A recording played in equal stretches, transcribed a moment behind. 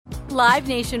Live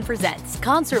Nation presents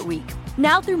Concert Week.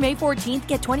 Now through May 14th,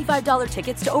 get $25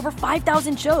 tickets to over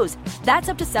 5,000 shows. That's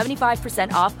up to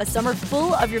 75% off a summer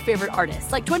full of your favorite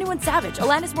artists like 21 Savage,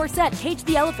 Alanis Morissette, Cage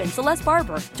the Elephant, Celeste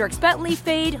Barber, Dierks Bentley,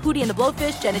 Fade, Hootie and the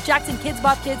Blowfish, Janet Jackson, Kidz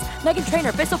Bop Kids, Meghan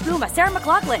Trainor, Peso Pluma, Sarah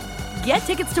McLachlan. Get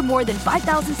tickets to more than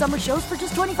 5,000 summer shows for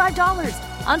just $25.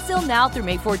 Until now through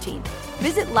May 14th.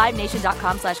 Visit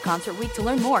LiveNation.com/Concert Week to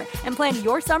learn more and plan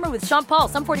your summer with Sean Paul,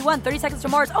 Sum 41, 30 Seconds to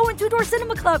Mars, and Two Door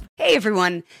Cinema Club. Hey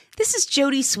everyone, this is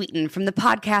Jodie Sweetin from the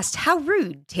podcast How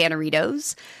Rude,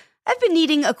 Tanneritos. I've been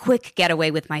needing a quick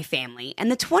getaway with my family,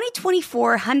 and the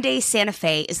 2024 Hyundai Santa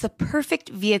Fe is the perfect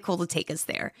vehicle to take us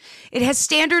there. It has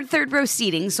standard third-row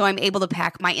seating, so I'm able to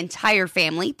pack my entire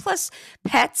family, plus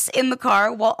pets, in the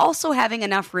car, while also having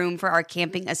enough room for our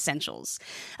camping essentials.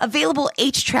 Available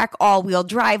H-Track all-wheel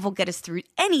drive will get us through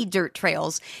any dirt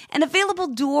trails, and available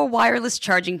dual wireless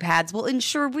charging pads will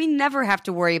ensure we never have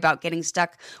to worry about getting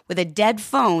stuck with a dead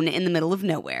phone in the middle of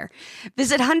nowhere.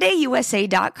 Visit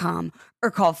HyundaiUSA.com or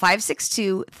call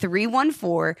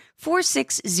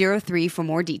 562-314-4603 for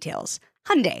more details.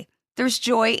 Hyundai, there's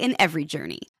joy in every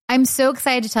journey. I'm so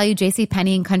excited to tell you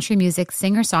JCPenney and country music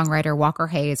singer-songwriter Walker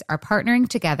Hayes are partnering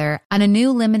together on a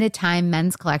new limited-time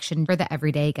men's collection for the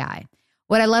everyday guy.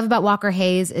 What I love about Walker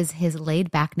Hayes is his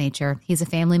laid-back nature. He's a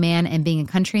family man, and being a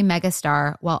country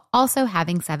megastar while also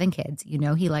having 7 kids, you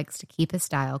know he likes to keep his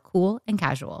style cool and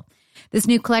casual. This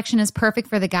new collection is perfect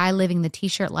for the guy living the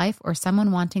t-shirt life or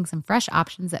someone wanting some fresh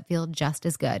options that feel just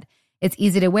as good. It's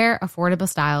easy to wear, affordable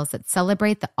styles that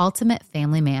celebrate the ultimate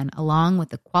family man, along with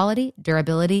the quality,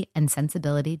 durability, and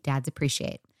sensibility dads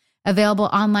appreciate. Available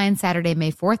online Saturday,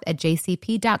 May 4th at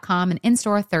jcp.com and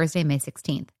in-store Thursday, May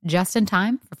 16th, just in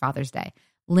time for Father's Day.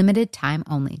 Limited time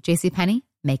only. JCPenney,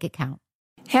 make it count.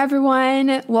 Hey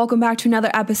everyone, welcome back to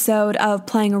another episode of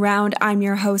Playing Around. I'm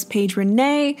your host, Paige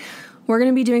Renee. We're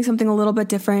going to be doing something a little bit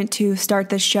different to start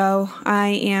this show. I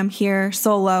am here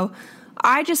solo.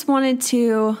 I just wanted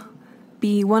to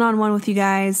be one-on-one with you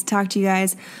guys, talk to you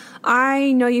guys.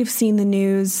 I know you've seen the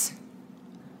news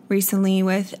recently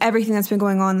with everything that's been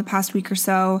going on the past week or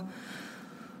so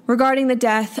regarding the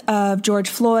death of George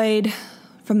Floyd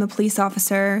from the police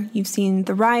officer. You've seen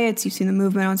the riots, you've seen the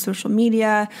movement on social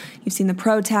media, you've seen the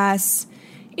protests.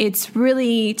 It's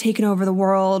really taken over the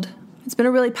world. It's been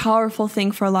a really powerful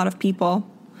thing for a lot of people.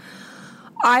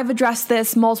 I've addressed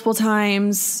this multiple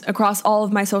times across all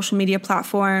of my social media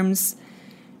platforms,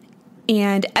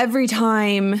 and every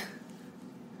time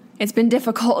it's been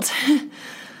difficult.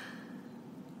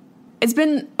 It's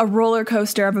been a roller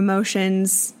coaster of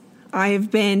emotions.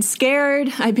 I've been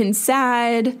scared, I've been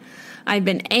sad, I've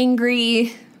been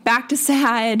angry, back to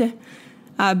sad,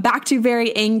 back to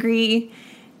very angry.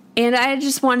 And I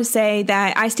just want to say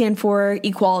that I stand for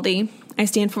equality. I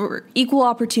stand for equal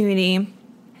opportunity.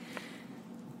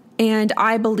 And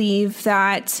I believe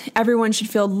that everyone should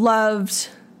feel loved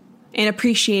and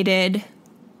appreciated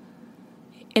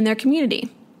in their community.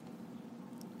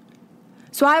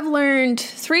 So I've learned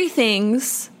 3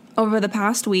 things over the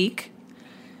past week,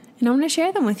 and I'm going to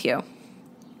share them with you.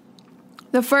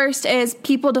 The first is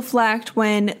people deflect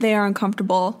when they are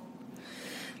uncomfortable.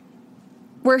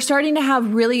 We're starting to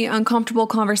have really uncomfortable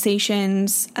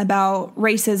conversations about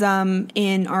racism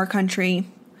in our country.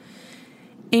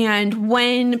 And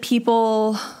when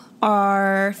people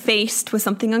are faced with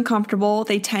something uncomfortable,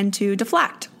 they tend to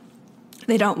deflect.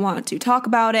 They don't want to talk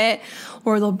about it,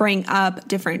 or they'll bring up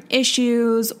different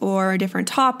issues or different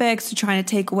topics to try to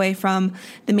take away from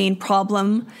the main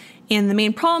problem. And the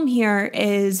main problem here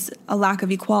is a lack of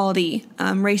equality,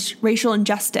 racial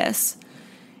injustice.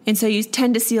 And so you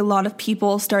tend to see a lot of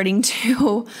people starting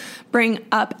to bring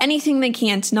up anything they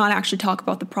can to not actually talk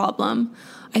about the problem.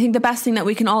 I think the best thing that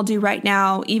we can all do right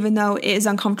now, even though it is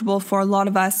uncomfortable for a lot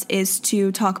of us, is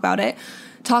to talk about it.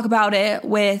 Talk about it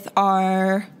with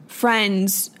our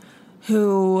friends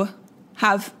who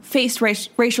have faced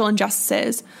racial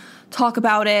injustices. Talk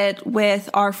about it with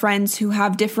our friends who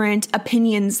have different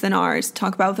opinions than ours.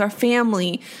 Talk about it with our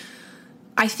family.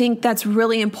 I think that's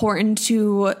really important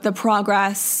to the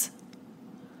progress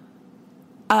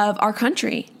of our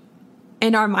country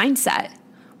and our mindset.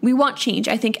 We want change.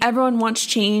 I think everyone wants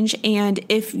change. And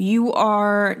if you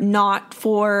are not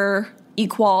for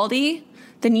equality,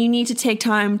 then you need to take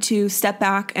time to step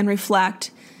back and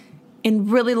reflect and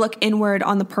really look inward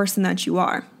on the person that you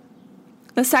are.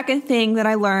 The second thing that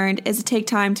I learned is to take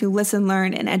time to listen,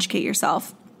 learn, and educate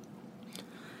yourself.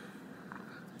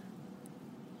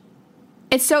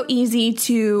 It's so easy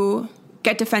to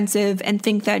get defensive and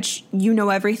think that you know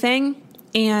everything,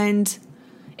 and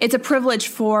it's a privilege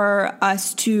for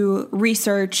us to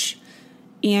research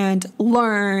and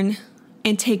learn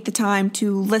and take the time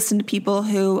to listen to people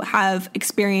who have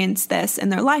experienced this in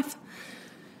their life.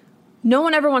 No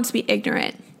one ever wants to be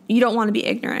ignorant. You don't want to be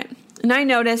ignorant. And I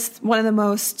noticed one of the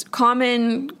most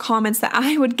common comments that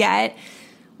I would get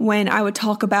when I would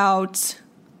talk about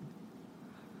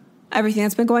everything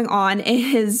that's been going on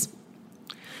is,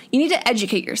 you need to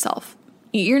educate yourself.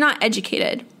 You're not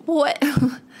educated. What?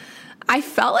 I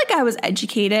felt like I was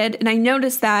educated, and I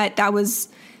noticed that that was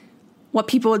what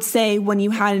people would say when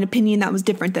you had an opinion that was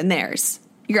different than theirs.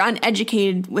 You're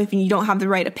uneducated if you don't have the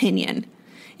right opinion.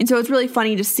 And so it's really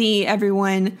funny to see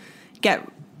everyone get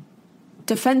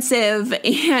defensive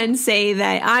and say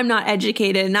that I'm not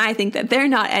educated and I think that they're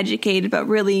not educated, but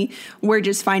really we're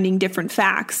just finding different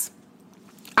facts.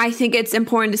 I think it's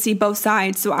important to see both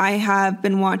sides. So I have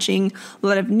been watching a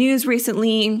lot of news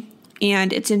recently,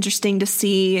 and it's interesting to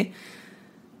see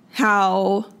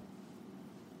how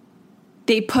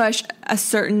they push a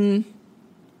certain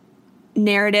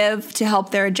narrative to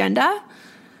help their agenda.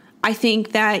 I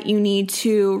think that you need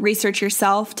to research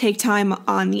yourself, take time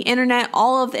on the internet.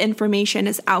 All of the information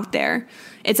is out there.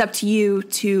 It's up to you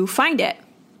to find it.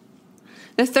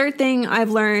 The third thing I've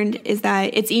learned is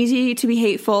that it's easy to be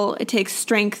hateful. It takes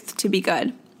strength to be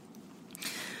good.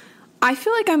 I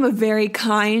feel like I'm a very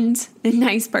kind and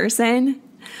nice person,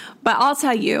 but I'll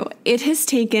tell you, it has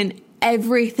taken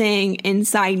everything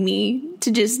inside me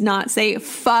to just not say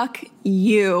fuck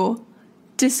you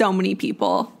to so many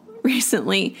people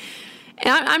recently. And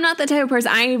I'm not the type of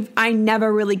person, I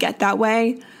never really get that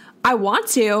way. I want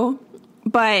to,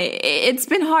 but it's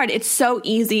been hard. It's so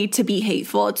easy to be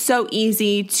hateful. It's so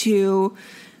easy to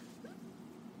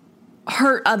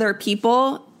hurt other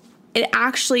people. It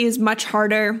actually is much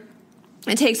harder.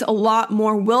 It takes a lot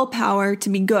more willpower to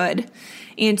be good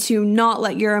and to not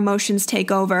let your emotions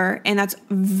take over. And that's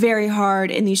very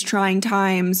hard in these trying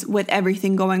times with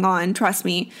everything going on. Trust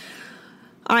me.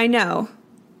 I know.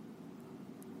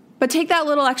 But take that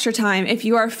little extra time. If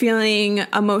you are feeling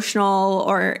emotional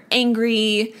or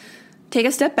angry, take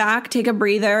a step back, take a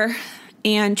breather,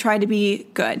 and try to be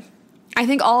good. I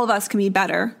think all of us can be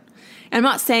better. And I'm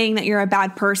not saying that you're a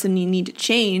bad person, you need to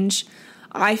change.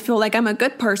 I feel like I'm a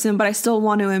good person, but I still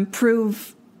want to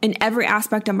improve in every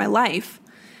aspect of my life.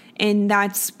 And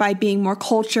that's by being more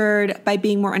cultured, by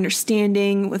being more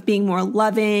understanding, with being more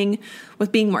loving,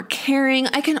 with being more caring.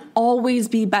 I can always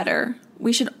be better.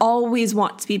 We should always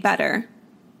want to be better.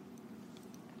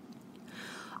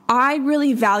 I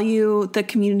really value the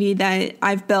community that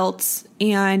I've built,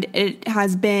 and it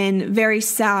has been very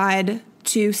sad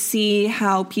to see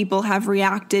how people have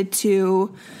reacted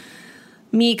to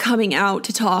me coming out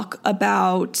to talk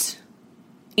about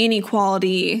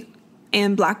inequality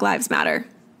and Black Lives Matter.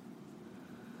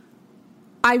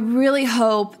 I really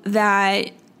hope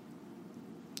that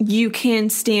you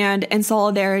can stand in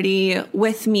solidarity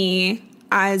with me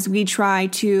as we try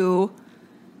to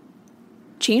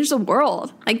change the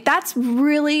world. Like, that's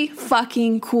really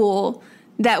fucking cool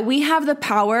that we have the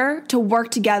power to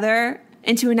work together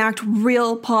and to enact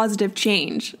real positive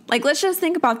change. Like, let's just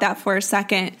think about that for a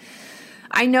second.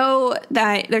 I know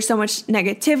that there's so much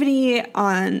negativity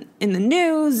in the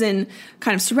news and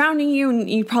kind of surrounding you, and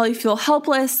you probably feel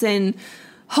helpless and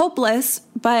hopeless,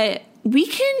 but we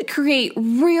can create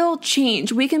real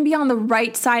change. We can be on the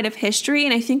right side of history,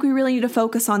 and I think we really need to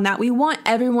focus on that. We want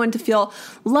everyone to feel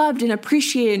loved and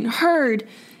appreciated and heard,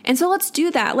 and so let's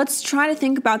do that. Let's try to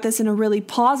think about this in a really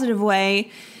positive way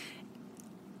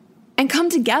and come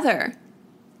together.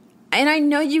 And I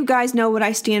know you guys know what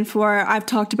I stand for. I've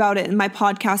talked about it in my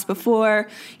podcast before.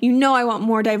 You know I want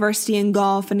more diversity in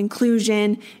golf and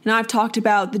inclusion, and I've talked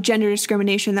about the gender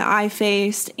discrimination that I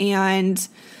faced and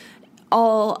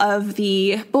all of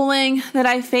the bullying that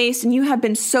I faced, and you have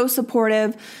been so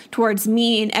supportive towards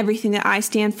me and everything that I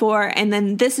stand for, and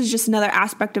then this is just another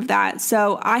aspect of that.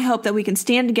 So I hope that we can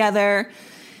stand together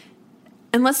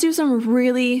and let's do some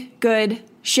really good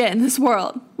shit in this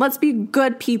world. Let's be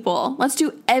good people. Let's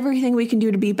do everything we can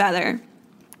do to be better.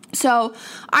 So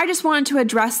I just wanted to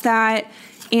address that,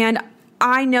 and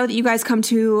I know that you guys come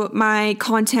to my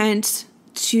content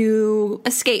to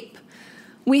escape.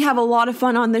 We have a lot of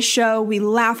fun on this show. We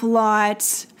laugh a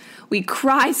lot. We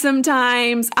cry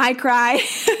sometimes. I cry.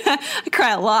 I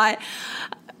cry a lot.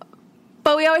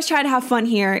 But we always try to have fun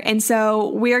here. And so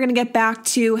we are going to get back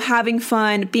to having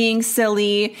fun, being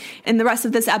silly, and the rest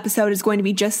of this episode is going to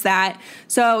be just that.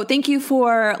 So thank you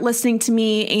for listening to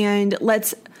me, and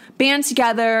let's band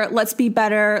together. Let's be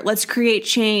better. Let's create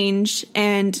change,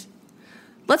 and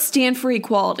let's stand for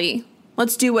equality.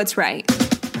 Let's do what's right.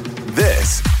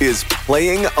 This is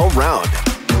Playing Around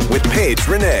with Paige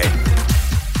Renee.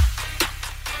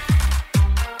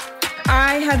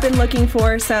 I have been looking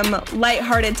for some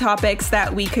lighthearted topics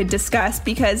that we could discuss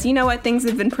because you know what, things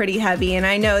have been pretty heavy and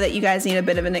I know that you guys need a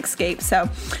bit of an escape. So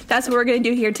that's what we're going to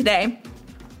do here today.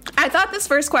 I thought this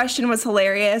first question was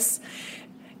hilarious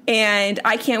and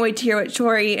I can't wait to hear what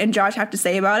Tori and Josh have to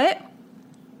say about it.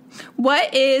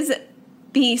 What is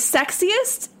the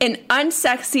sexiest and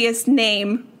unsexiest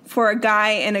name for a guy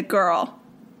and a girl?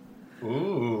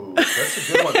 Ooh, that's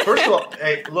a good one. First of all,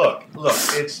 hey, look,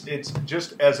 it's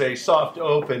just as a soft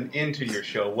open into your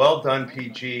show. Well done,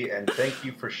 PG, and thank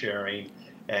you for sharing,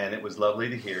 and it was lovely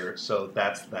to hear, so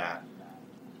that's that.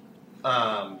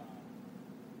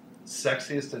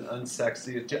 Sexiest and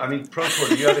unsexiest. I mean, Pro Tour,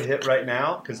 do you have a hit right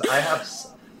now? Because I have...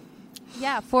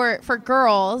 Yeah, for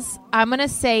girls, I'm going to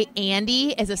say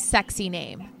Andy is a sexy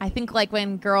name. I think like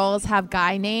when girls have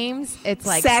guy names, it's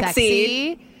like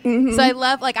sexy. Mm-hmm. So I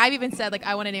love, like, I've even said, like,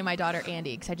 I want to name my daughter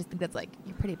Andy because I just think that's, like,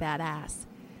 you're pretty badass.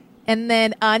 And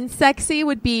then unsexy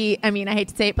would be, I mean, I hate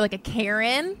to say it, but like a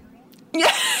Karen. Do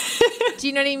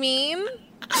you know what I mean?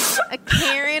 A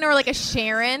Karen or like a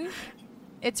Sharon.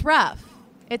 It's rough.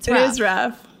 It is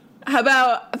rough. How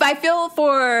about, if I feel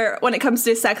for when it comes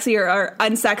to sexy or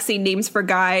unsexy names for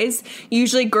guys,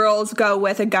 usually girls go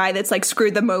with a guy that's, like,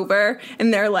 screwed them over.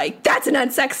 And they're like, that's an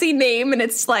unsexy name. And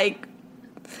it's like...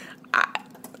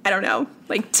 I don't know,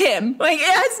 like Tim. Like, it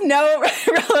has no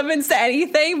relevance to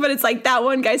anything, but it's like that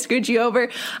one guy screwed you over.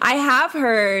 I have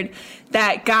heard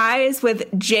that guys with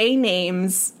J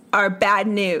names are bad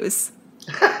news.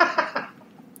 I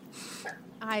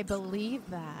believe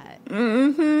that.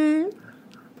 Mm-hmm.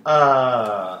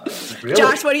 Really?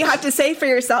 Josh, what do you have to say for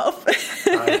yourself?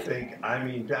 I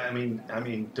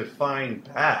mean, define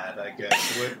bad, I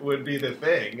guess, would be the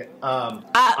thing. Like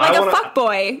a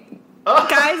fuckboy.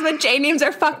 Guys with J names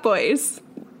are fuckboys.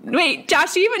 Wait,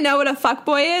 Josh, do you even know what a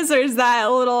fuckboy is, or is that a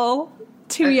little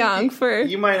too young for?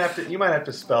 You might have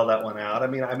to spell that one out. I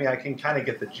mean, I can kind of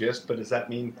get the gist, but does that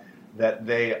mean that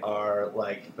they are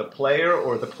like the player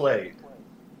or the played?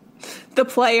 The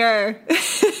player.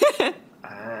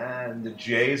 And the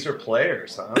J's are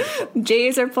players, huh?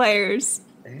 J's are players.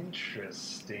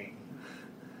 Interesting.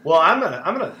 Well, I'm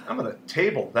gonna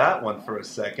table that one for a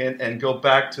second and go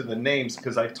back to the names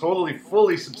because I totally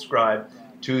fully subscribe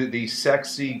to the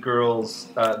sexy girls.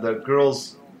 The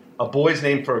girls, a boy's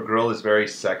name for a girl is very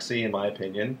sexy in my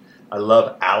opinion. I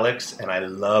love Alex and I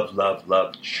love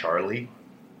Charlie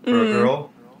for a girl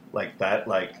like that.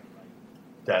 Like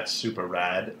that's super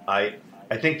rad. I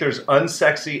think there's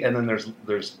unsexy and then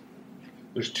there's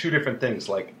two different things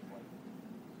like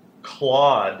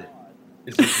Claude.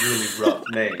 Is a really rough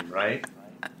name, right?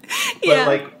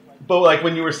 Yeah. But like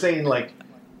when you were saying like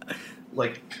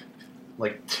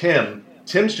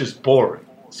Tim's just boring.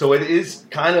 So it is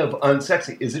kind of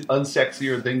unsexy. Is it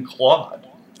unsexier than Claude?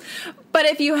 But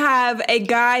if you have a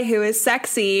guy who is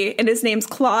sexy and his name's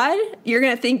Claude, you're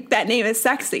going to think that name is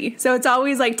sexy. So it's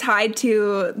always like tied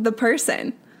to the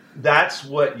person. That's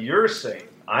what you're saying.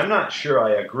 I'm not sure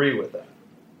I agree with that.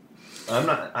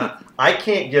 I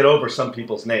can't get over some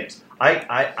people's names.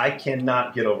 I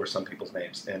cannot get over some people's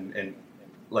names. And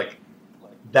like,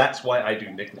 that's why I do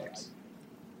nicknames.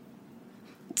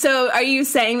 So are you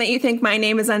saying that you think my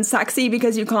name is unsexy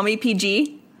because you call me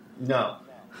PG? No.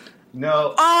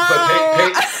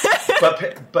 Oh!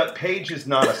 But Paige is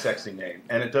not a sexy name.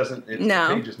 And it doesn't,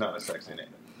 no. Paige is not a sexy name.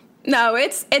 No,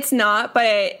 it's not,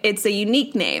 but it's a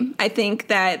unique name. I think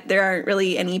that there aren't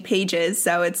really any Paiges,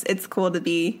 so it's cool to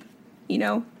be,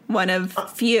 one of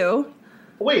few.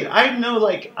 Wait, I know,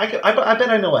 like, I bet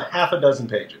I know a half a dozen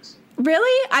Paiges.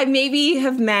 Really? I maybe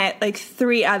have met, like,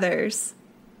 3 others.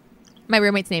 My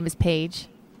roommate's name is Paige.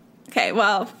 Okay,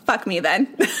 well, fuck me then.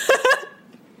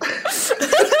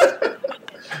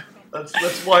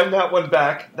 Let's wind that one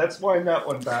back.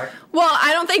 Well,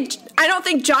 I don't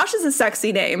think Josh is a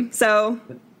sexy name, so.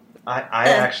 I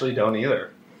actually don't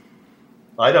either.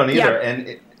 I don't either,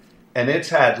 yeah. And it's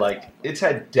had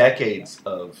decades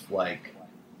of like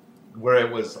where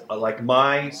it was like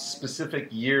my specific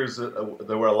years.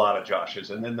 There were a lot of Joshes,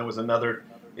 and then there was another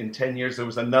in 10 years. There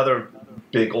was another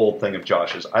big old thing of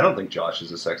Joshes. I don't think Josh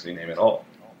is a sexy name at all.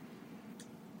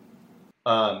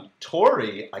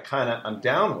 Tori, I'm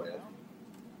down with.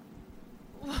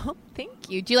 Well, thank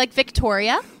you. Do you like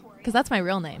Victoria? Because that's my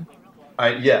real name.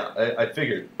 I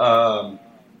figured. I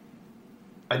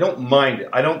don't mind it.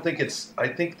 I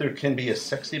think there can be a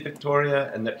sexy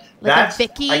Victoria, and that's a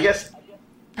Vicky? I guess.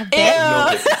 A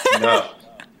Vicky? No.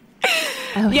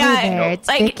 Oh, yeah, hey there, it's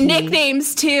like Vicky.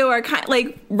 Nicknames too are kind of,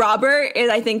 like Robert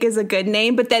I think is a good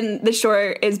name, but then the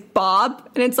short is Bob,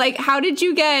 and it's like, how did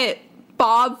you get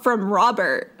Bob from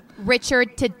Robert?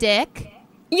 Richard to Dick.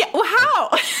 Yeah, well,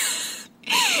 how?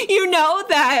 You know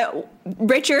that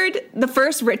Richard, the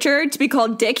first Richard to be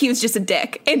called Dick, he was just a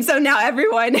dick. And so now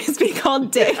everyone is being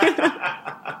called Dick.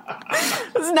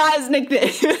 It's not his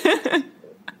nickname.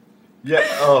 Yeah.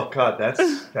 Oh God,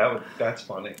 that's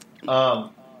funny.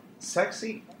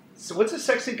 Sexy. So what's a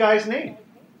sexy guy's name?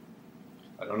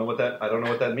 I don't know what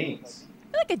that means.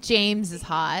 I feel like a James is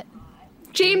hot.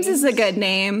 James is a good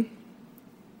name.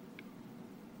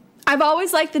 I've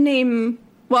always liked the name.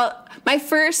 Well, my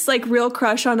first real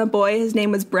crush on a boy, his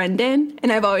name was Brendan,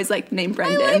 and I've always liked the name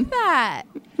Brendan. I like that.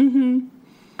 Mm-hmm.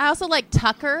 I also like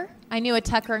Tucker. I knew a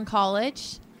Tucker in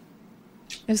college.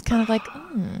 It was kind of like,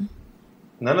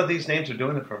 None of these names are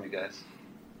doing it for me, guys.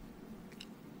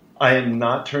 I am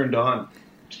not turned on.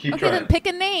 Keep trying. Then pick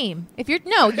a name. You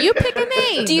pick a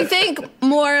name. Do you think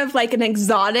more of an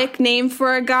exotic name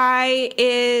for a guy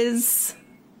is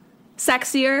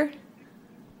sexier?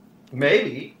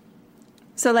 Maybe.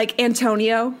 So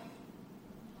Antonio.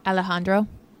 Alejandro.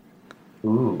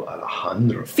 Ooh,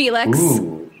 Alejandro. Felix.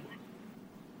 Ooh.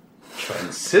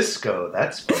 Francisco.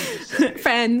 That's fun to say.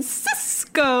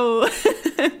 Francisco.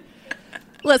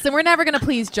 Listen, we're never going to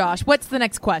please Josh. What's the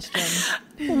next question?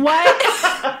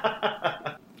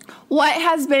 What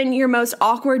has been your most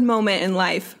awkward moment in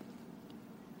life?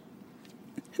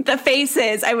 The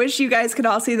faces. I wish you guys could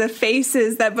all see the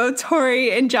faces that both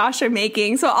Tori and Josh are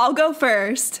making. So I'll go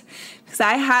first. Because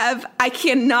I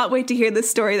cannot wait to hear the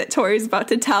story that Tori's about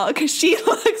to tell. Because she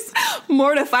looks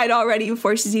mortified already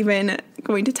before she's even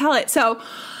going to tell it. So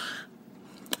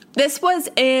this was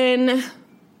in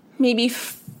maybe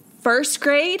first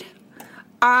grade.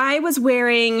 I was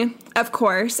wearing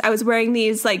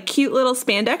these cute little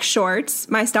spandex shorts.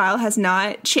 My style has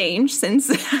not changed since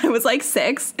I was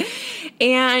 6.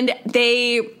 And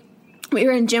we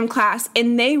were in gym class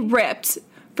and they ripped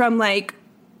from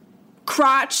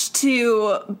crotch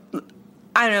to,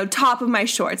 I don't know, top of my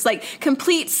shorts.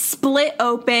 Complete split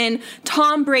open.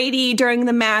 Tom Brady during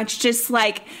the match, just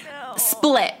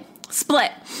split.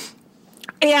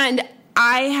 And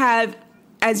I have,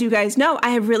 as you guys know, I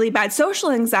have really bad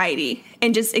social anxiety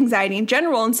and just anxiety in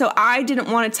general. And so I didn't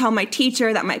want to tell my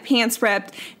teacher that my pants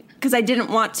ripped because I didn't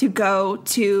want to go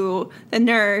to the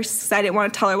nurse because I didn't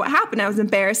want to tell her what happened. I was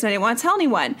embarrassed and I didn't want to tell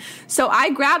anyone. So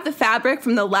I grabbed the fabric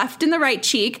from the left and the right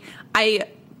cheek. I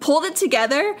pulled it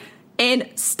together and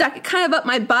stuck it kind of up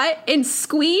my butt and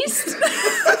squeezed. And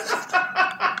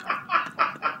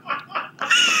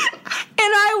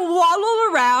I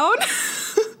waddled around.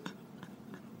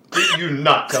 You're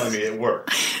not telling me it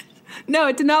worked. No,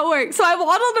 it did not work. So I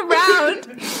waddled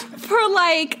around for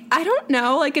I don't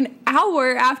know, an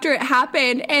hour after it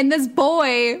happened. And this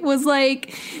boy was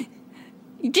like,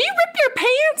 "Do you rip your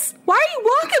pants? Why are you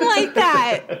walking like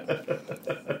that?"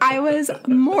 I was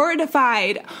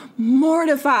mortified.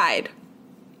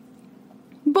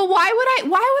 But why would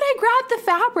I grab the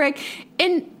fabric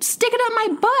and stick it up my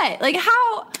butt?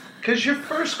 How? Because you're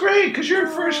first grade.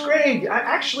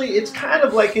 Actually, it's kind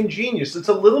of ingenious. It's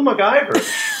a little MacGyver.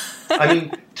 I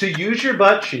mean, to use your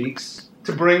butt cheeks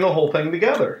to bring the whole thing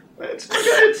together. It's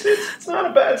not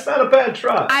a bad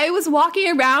try. I was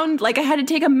walking around I had to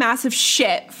take a massive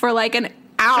shit for an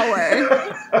hour.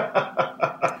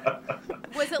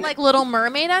 Was it Little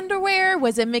Mermaid underwear?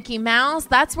 Was it Mickey Mouse?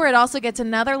 That's where it also gets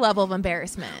another level of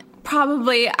embarrassment.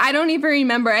 Probably. I don't even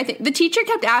remember. I think the teacher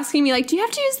kept asking me, do you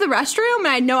have to use the restroom? And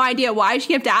I had no idea why she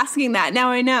kept asking that.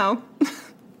 Now I know.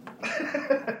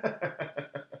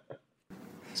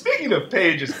 Speaking of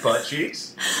Paige's butt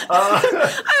cheeks,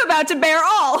 I'm about to bear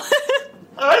all.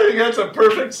 I think that's a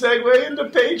perfect segue into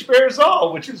Paige Bears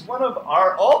All, which is one of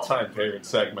our all-time favorite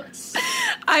segments.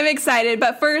 I'm excited,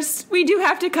 but first, we do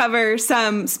have to cover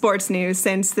some sports news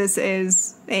since this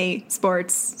is a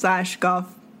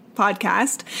sports/golf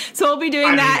podcast. So we'll be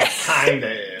doing that.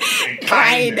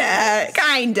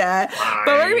 Kinda.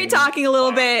 But we're going to be talking a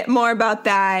little bit more about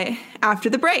that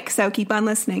after the break, so keep on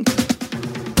listening.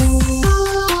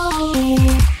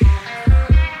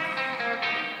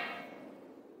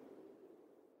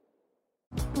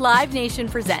 Live Nation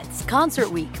presents Concert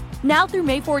Week. Now through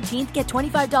May 14th, get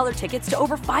 $25 tickets to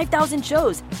over 5,000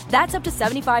 shows. That's up to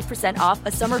 75% off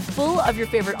a summer full of your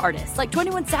favorite artists like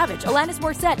 21 Savage, Alanis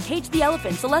Morissette, Cage the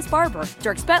Elephant, Celeste Barber,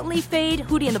 Dierks Bentley, Fade,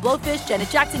 Hootie and the Blowfish,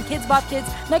 Janet Jackson, Kidz Bop Kids,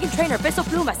 Meghan Trainor, Peso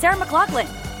Pluma, Sarah McLachlan.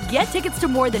 Get tickets to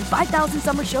more than 5,000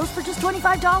 summer shows for just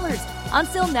 $25.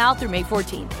 Until now through May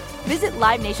 14th. Visit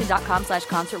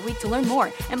LiveNation.com/Concert Week to learn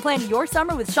more and plan your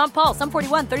summer with Sean Paul, Sum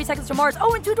 41, 30 Seconds to Mars,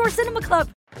 and Two Door Cinema Club.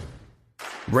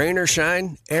 Rain or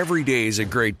shine, every day is a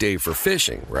great day for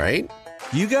fishing, right?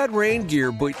 You got rain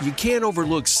gear, but you can't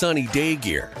overlook sunny day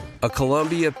gear. A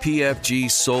Columbia PFG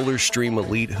Solar Stream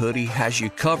Elite hoodie has you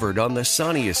covered on the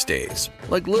sunniest days.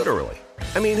 Like literally.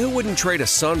 I mean, who wouldn't trade a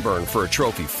sunburn for a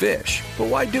trophy fish? But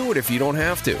why do it if you don't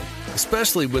have to?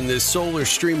 Especially when this Solar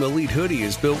Stream Elite hoodie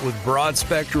is built with broad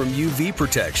spectrum UV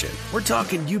protection. We're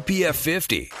talking UPF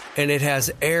 50. And it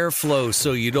has airflow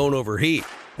so you don't overheat.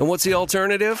 And what's the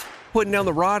alternative? Putting down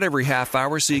the rod every half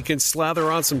hour so you can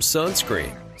slather on some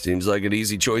sunscreen. Seems like an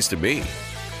easy choice to me.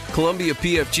 Columbia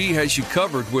PFG has you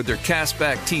covered with their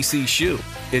Castback TC shoe.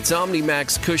 Its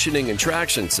OmniMax cushioning and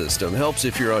traction system helps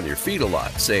if you're on your feet a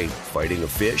lot, say, fighting a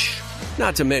fish.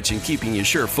 Not to mention keeping you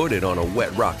sure-footed on a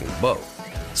wet rocking boat.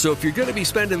 So if you're going to be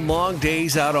spending long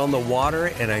days out on the water,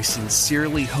 and I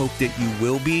sincerely hope that you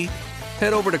will be,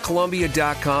 head over to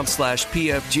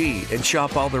Columbia.com/PFG and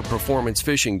shop all their performance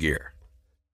fishing gear.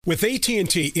 With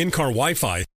AT&T in-car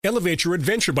Wi-Fi, elevate your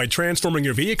adventure by transforming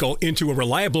your vehicle into a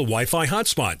reliable Wi-Fi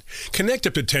hotspot. Connect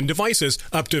up to 10 devices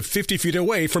up to 50 feet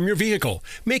away from your vehicle,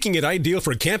 making it ideal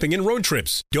for camping and road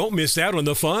trips. Don't miss out on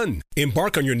the fun.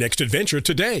 Embark on your next adventure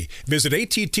today. Visit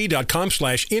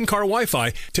att.com/in-car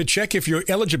Wi-Fi to check if you're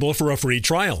eligible for a free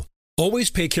trial.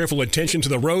 Always pay careful attention to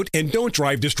the road and don't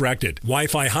drive distracted.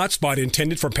 Wi-Fi hotspot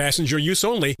intended for passenger use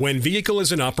only when vehicle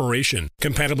is in operation.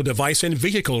 Compatible device and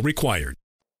vehicle required.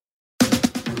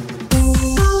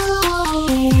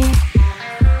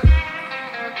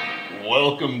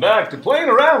 Welcome back to Playing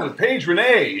Around with Paige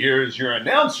Renee. Here's your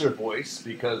announcer voice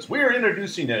because we're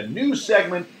introducing a new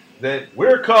segment that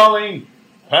we're calling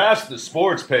Pass the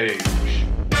Sports Page.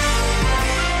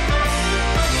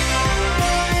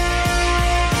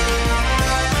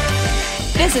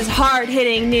 This is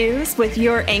hard-hitting news with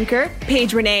your anchor,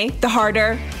 Paige Renee. The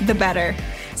harder, the better.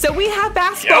 So we have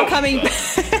basketball coming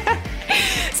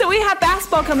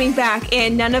back,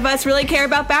 and none of us really care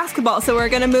about basketball, so we're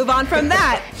going to move on from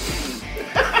that.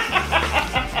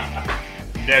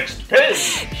 Next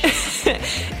page.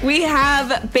 We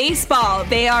have baseball.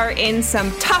 They are in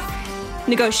some tough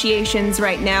negotiations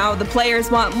right now. The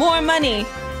players want more money,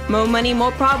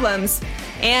 more problems.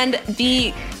 And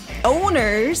the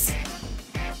owners,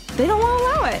 they don't want to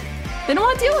allow it. They don't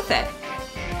want to deal with it.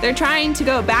 They're trying to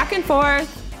go back and forth.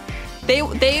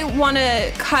 They want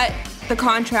to cut the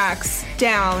contracts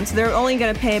down, so they're only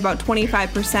going to pay about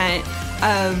 25%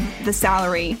 of the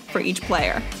salary for each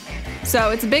player.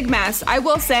 So it's a big mess. I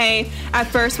will say, at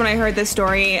first when I heard this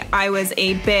story, I was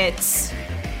a bit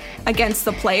against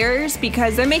the players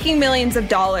because they're making millions of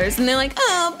dollars, and they're like,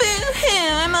 oh,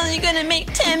 boo-hoo, I'm only going to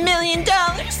make $10 million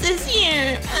this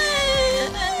year.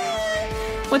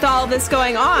 With all this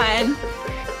going on,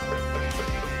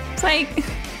 it's like,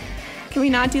 can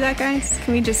we not do that, guys?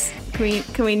 Can we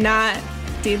not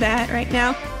do that right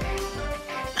now?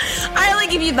 I only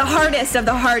give you the hardest of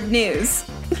the hard news.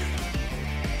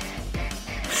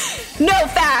 No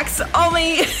facts,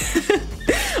 only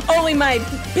my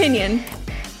opinion.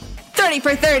 30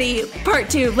 for 30, part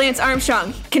 2, Lance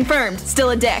Armstrong, confirmed, still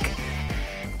a dick.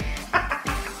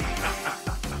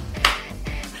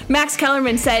 Max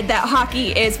Kellerman said that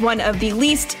hockey is one of the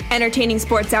least entertaining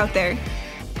sports out there.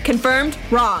 Confirmed,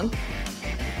 wrong.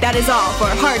 That is all for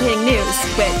hard-hitting news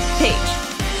with Paige.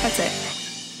 That's it.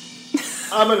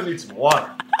 I'm gonna need some water.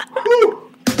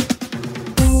 Woo!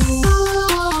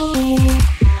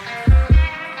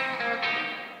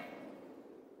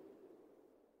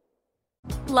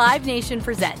 Live Nation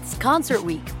presents Concert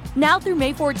Week. Now through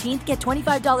May 14th, get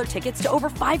 $25 tickets to over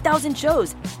 5,000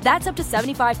 shows. That's up to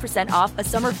 75% off a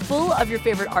summer full of your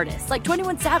favorite artists like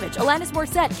 21 Savage, Alanis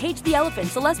Morissette, Cage the Elephant,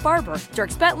 Celeste Barber,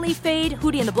 Dierks Bentley, Fade,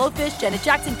 Hootie and the Blowfish, Janet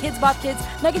Jackson, Kidz Bop Kids,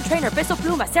 Meghan Trainor, Bissell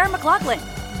Pluma, Sarah McLachlan.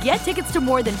 Get tickets to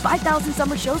more than 5,000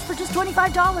 summer shows for just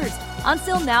 $25.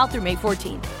 Until now through May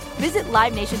 14th. Visit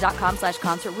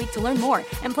LiveNation.com/Concert Week to learn more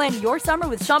and plan your summer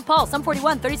with Sean Paul, Sum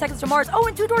 41, 30 Seconds to Mars,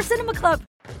 and Two Door Cinema Club.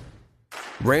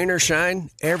 Rain or shine,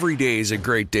 every day is a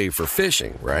great day for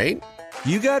fishing, right?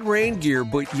 You got rain gear,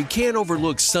 but you can't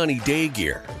overlook sunny day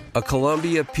gear. A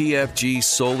Columbia PFG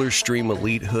Solar Stream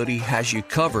Elite hoodie has you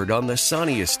covered on the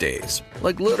sunniest days.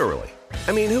 Like literally.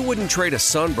 I mean, who wouldn't trade a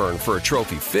sunburn for a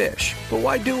trophy fish? But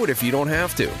why do it if you don't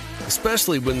have to?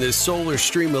 Especially when this Solar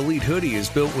Stream Elite hoodie is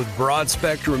built with broad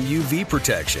spectrum UV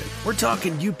protection. We're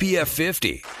talking UPF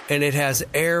 50. And it has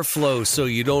airflow so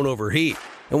you don't overheat.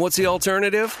 And what's the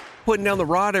alternative? Putting down the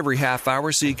rod every half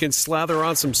hour so you can slather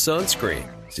on some sunscreen.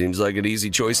 Seems like an easy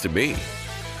choice to me.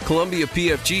 Columbia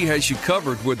PFG has you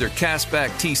covered with their Castback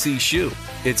TC shoe.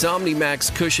 Its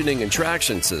OmniMax cushioning and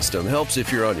traction system helps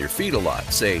if you're on your feet a lot,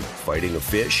 say, fighting a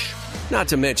fish. Not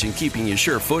to mention keeping you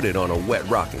sure-footed on a wet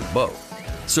rocking boat.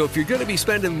 So if you're going to be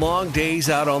spending long days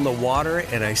out on the water,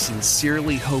 and I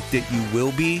sincerely hope that you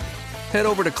will be, head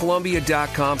over to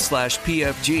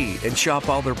Columbia.com/PFG and shop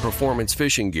all their performance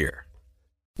fishing gear.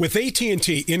 With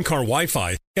AT&T in-car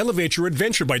Wi-Fi, elevate your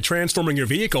adventure by transforming your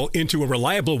vehicle into a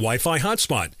reliable Wi-Fi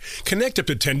hotspot. Connect up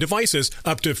to 10 devices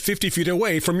up to 50 feet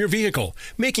away from your vehicle,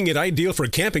 making it ideal for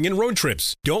camping and road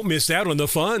trips. Don't miss out on the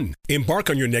fun. Embark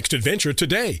on your next adventure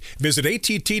today. Visit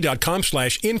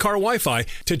att.com/in-car Wi-Fi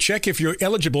to check if you're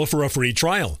eligible for a free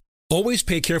trial. Always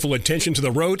pay careful attention to the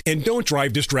road and don't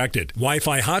drive distracted.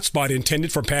 Wi-Fi hotspot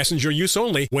intended for passenger use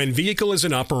only when vehicle is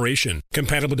in operation.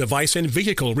 Compatible device and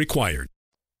vehicle required.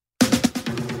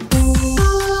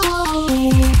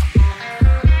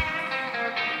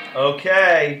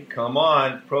 Okay, come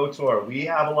on, Pro Tour. We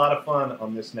have a lot of fun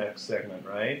on this next segment,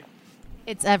 right?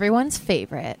 It's everyone's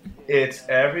favorite. It's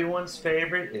everyone's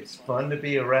favorite. It's fun to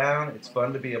be around. It's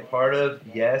fun to be a part of.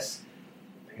 Yes,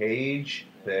 Paige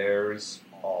Bears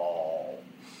All.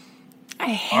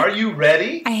 Are you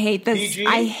ready? I hate this. PG?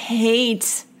 I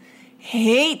hate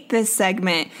this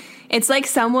segment. It's like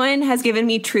someone has given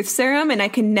me truth serum and I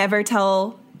can never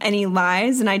tell any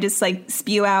lies, and I just like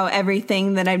spew out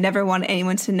everything that I've never wanted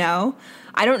anyone to know.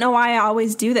 I don't know why I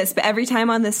always do this, but every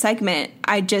time on this segment,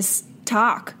 I just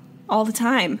talk all the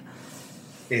time.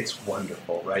 It's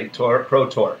wonderful, right? Pro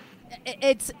Tour.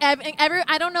 It's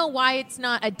I don't know why it's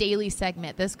not a daily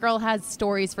segment. This girl has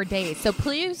stories for days. So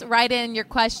please write in your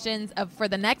questions for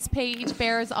the next Paige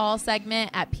Bears All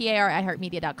segment at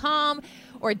par@heartmedia.com,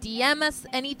 or DM us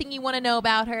anything you want to know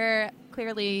about her.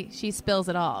 Clearly, she spills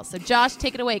it all. So, Josh,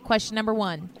 take it away. Question number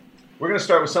 1. We're going to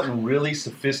start with something really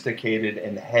sophisticated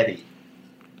and heady.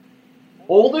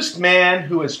 Oldest man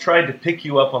who has tried to pick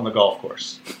you up on the golf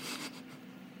course.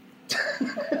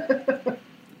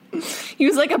 He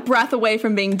was like a breath away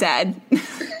from being dead.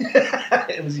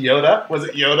 It was Yoda? Was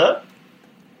it Yoda?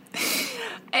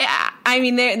 I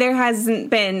mean, there hasn't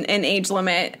been an age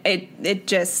limit. It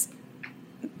just,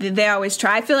 they always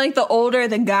try. I feel like the older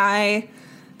the guy,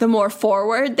 the more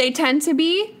forward they tend to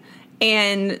be.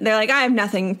 And they're like, I have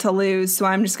nothing to lose, so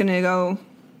I'm just going to go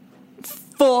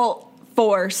full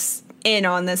force in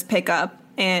on this pickup.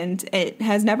 And it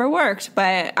has never worked,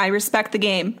 but I respect the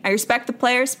game. I respect the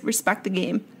players, respect the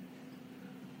game.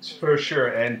 For sure.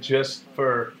 And just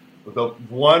for the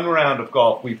one round of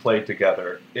golf we played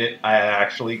together,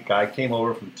 guy came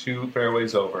over from 2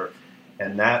 fairways over,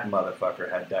 and that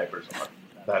motherfucker had diapers on.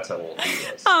 That's how old he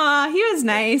is. Aw, he was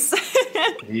nice.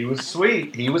 He was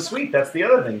sweet. That's the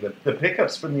other thing. The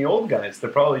pickups from the old guys, they're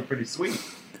probably pretty sweet.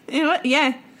 You know what?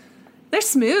 Yeah. They're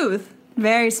smooth.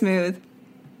 Very smooth.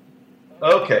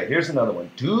 Okay, here's another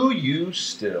one. Do you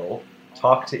still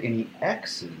talk to any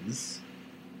exes?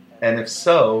 And if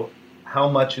so, how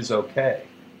much is okay?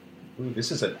 Ooh,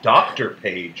 this is a Dr.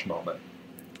 Paige moment.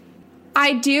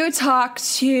 I do talk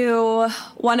to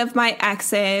one of my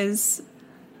exes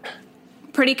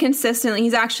pretty consistently.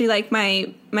 He's actually like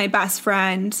my best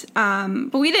friend.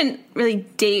 But we didn't really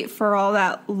date for all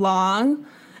that long.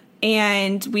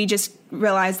 And we just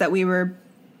realized that we were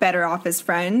better off as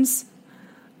friends.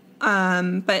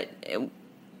 But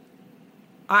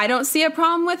I don't see a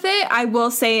problem with it. I will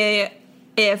say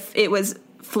if it was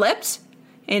flipped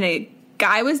and a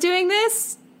guy was doing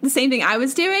this, the same thing I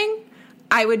was doing,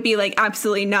 I would be like,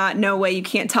 absolutely not. No way. You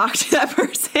can't talk to that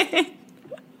person.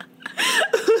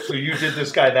 So you did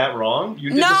this guy that wrong?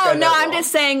 No, I'm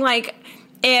just saying, like,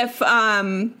 if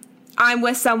I'm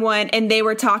with someone and they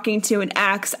were talking to an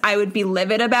ex, I would be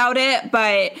livid about it,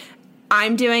 but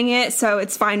I'm doing it, so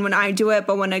it's fine when I do it,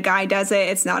 but when a guy does it,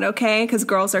 it's not okay, because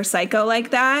girls are psycho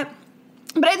like that.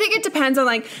 But I think it depends on,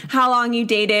 like, how long you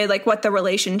dated, like, what the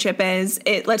relationship is.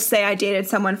 Let's say I dated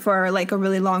someone for, like, a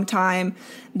really long time,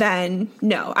 then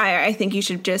no, I think you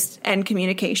should just end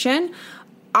communication.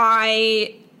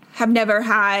 I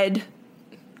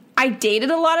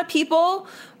dated a lot of people,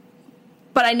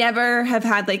 but I never have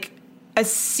had, like, a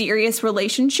serious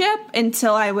relationship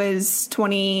until I was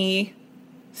 23.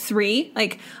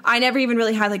 Like, I never even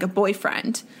really had, like, a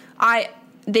boyfriend.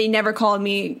 They never called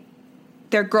me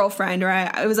their girlfriend, or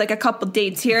it was like a couple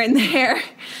dates here and there.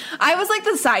 I was like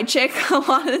the side chick a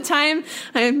lot of the time.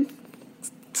 I'm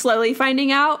slowly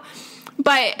finding out.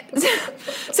 But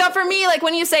so for me, like,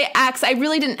 when you say ex, I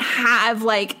really didn't have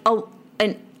like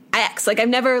an ex. Like, I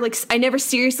never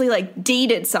seriously like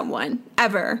dated someone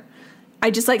ever.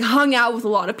 I just like hung out with a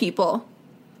lot of people.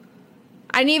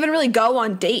 I didn't even really go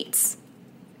on dates.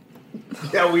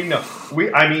 Yeah, we know.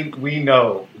 We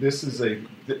know this is a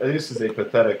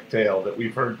pathetic tale that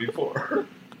we've heard before.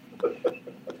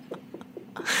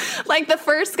 Like, the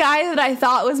first guy that I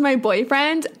thought was my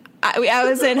boyfriend, I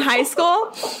was in high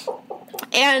school,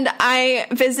 And I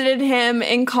visited him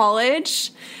in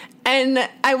college. And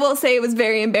I will say it was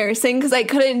very embarrassing because I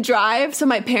couldn't drive. So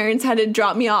my parents had to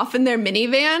drop me off in their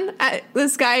minivan at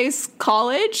this guy's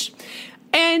college.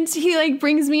 And he like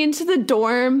brings me into the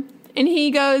dorm and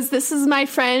he goes, "This is my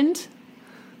friend.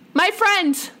 My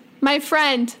friend. My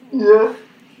friend." Yeah.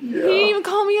 He didn't even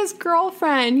call me his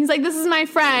girlfriend. He's like, "This is my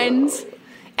friend."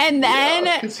 And then,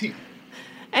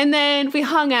 and then we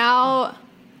hung out.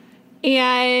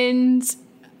 And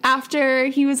after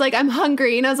he was like, "I'm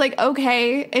hungry." And I was like,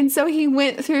 "Okay." And so he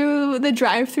went through the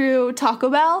drive-thru Taco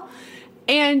Bell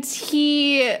and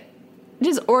he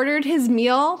just ordered his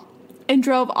meal and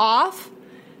drove off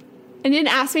and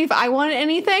didn't ask me if I wanted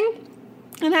anything.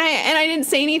 And I didn't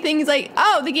say anything. He's like,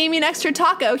 "Oh, they gave me an extra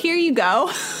taco. Here you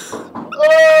go."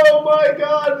 Oh my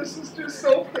God, this is just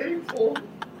so painful.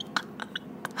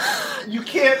 You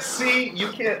can't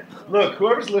look,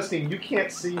 whoever's listening, you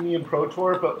can't see me in Pro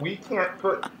Tour, but we can't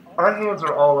our hands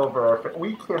are all over our face.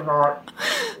 We cannot.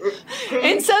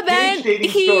 And so then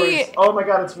he stories. Oh my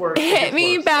God, it's worse. Hit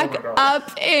me back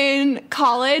up in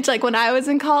college, like when I was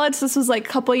in college. This was like a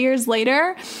couple years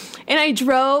later. And I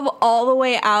drove all the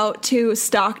way out to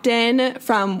Stockton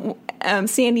from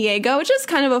San Diego, which is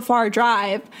kind of a far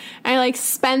drive. I like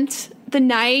spent the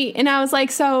night and I was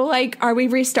like, "So like, are we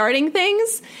restarting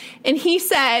things?" And he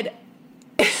said,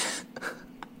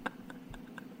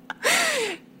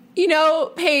 "You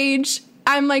know, Paige,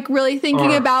 I'm like really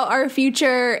thinking about our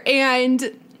future,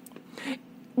 and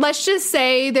let's just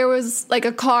say there was like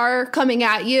a car coming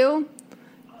at you.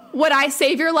 Would I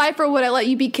save your life or would I let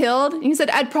you be killed?" And he said,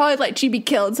 "I'd probably let you be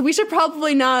killed. So we should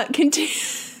probably not continue."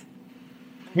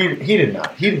 He did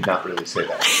not really say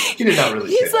that. He did not really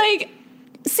say that. He's like,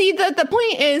 "See, the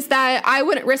point is that I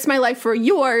wouldn't risk my life for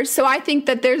yours, so I think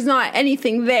that there's not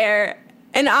anything there."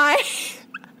 And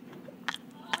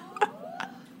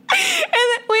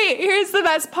wait, here's the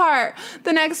best part.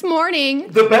 The next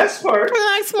morning,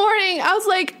 I was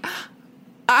like,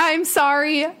 "I'm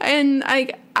sorry, and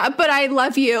but I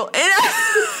love you."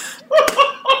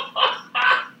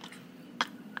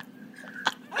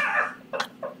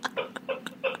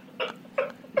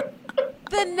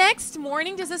 The next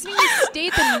morning, does this mean you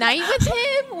stayed the night with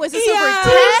him? Was this over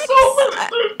text?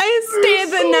 I stayed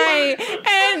the night,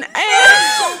 and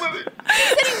he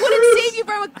said he wouldn't save you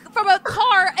from a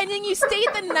car, and then you stayed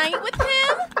the night with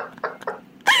him?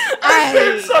 And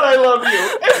then said, "I love you."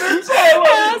 And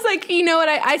I was like, "You know what?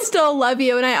 I still love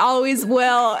you, and I always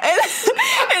will." And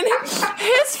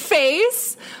his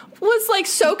face was like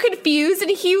so confused, and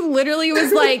he literally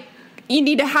was like, "You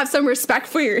need to have some respect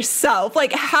for yourself.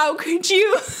 Like, how could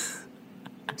you?"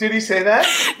 Did he say that?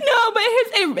 No, but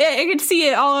I could see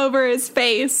it all over his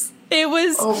face. It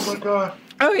was. Oh my God.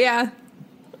 Oh yeah.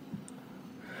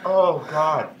 Oh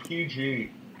God, PG.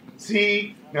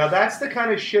 See, now that's the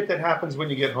kind of shit that happens when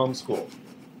you get homeschooled.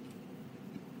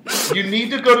 You need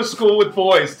to go to school with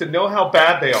boys to know how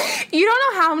bad they are. You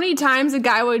don't know how many times a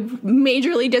guy would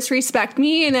majorly disrespect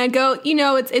me, and I'd go, "You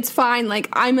know, it's fine. Like,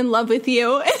 I'm in love with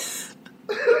you."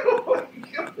 Oh my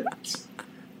God.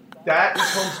 That is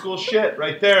homeschool shit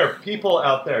right there. People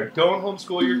out there, don't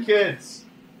homeschool your kids.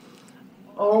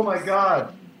 Oh my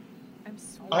God.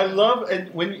 I love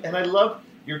I love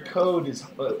your code is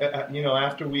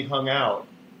after we hung out,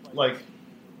 like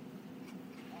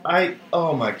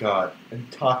oh my God, and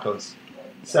tacos,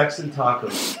 sex and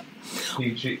tacos.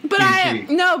 PG. But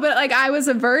like I was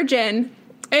a virgin,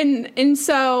 and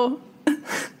so.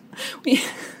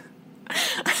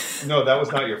 No, that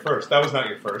was not your first.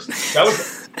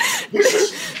 This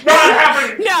is not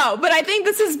happening. No, but I think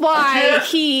this is why I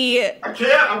can't.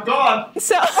 I'm gone.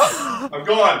 So I'm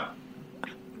gone.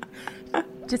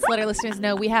 Just let our listeners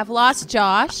know we have lost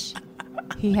Josh.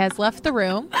 He has left the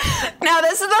room. Now,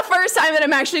 this is the first time that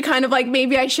I'm actually kind of like,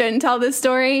 maybe I shouldn't tell this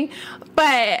story,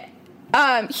 but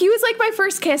he was like my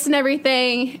first kiss and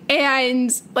everything,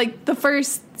 and like the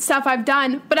first stuff I've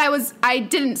done. But I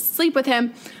didn't sleep with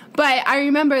him. But I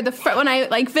remember when I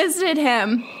like visited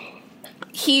him,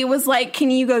 he was like, "Can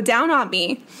you go down on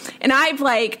me?" And I've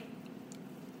like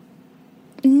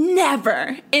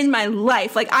never in my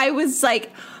life, like I was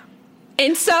like,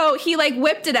 and so he like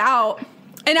whipped it out,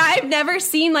 and I've never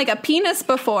seen like a penis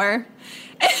before,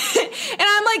 and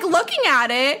I'm like looking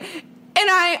at it, and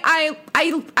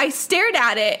I stared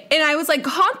at it, and I was like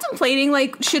contemplating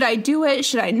like, should I do it?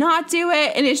 Should I not do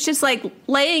it? And it's just like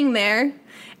laying there,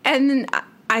 and then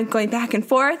I'm going back and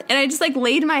forth, and I just like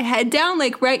laid my head down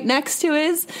like right next to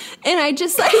his, and I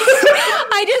just like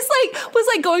was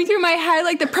like going through my head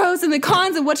like the pros and the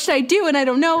cons and what should I do, and I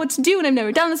don't know what to do, and I've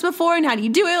never done this before, and how do you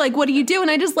do it, like what do you do,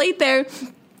 and I just laid there,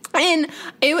 And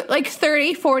it like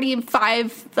 30,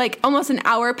 45, like almost an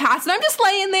hour passed. And I'm just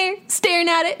laying there staring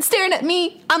at it, staring at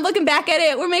me. I'm looking back at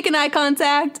it. We're making eye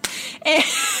contact. And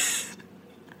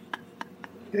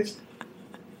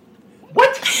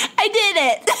what? I did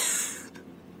it.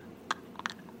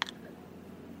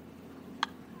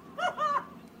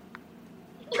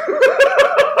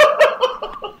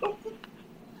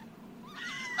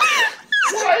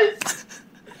 What?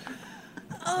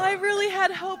 Oh, I really had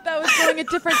hope that was going a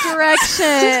different direction.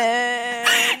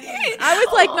 I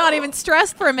was like not even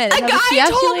stressed for a minute. A guy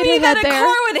told me that a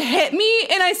car would hit me,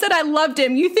 and I said I loved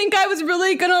him. You think I was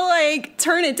really gonna like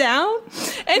turn it down?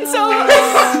 And so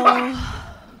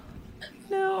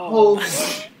no.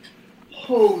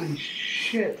 Holy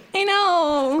shit. I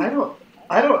know.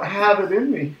 I don't have it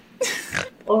in me.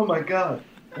 Oh my god.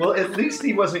 Well, at least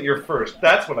he wasn't your first.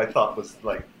 That's what I thought was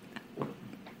like.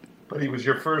 But he was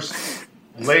your first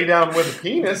lay down with a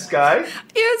penis guy.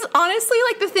 It was honestly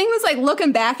like the thing was like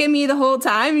looking back at me the whole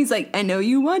time. He's like, I know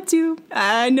you want to.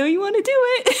 I know you want to do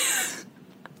it.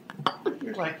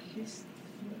 You're like, he's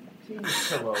a penis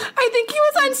pillow. I think he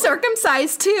was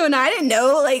uncircumcised too, and I didn't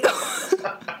know. Like, I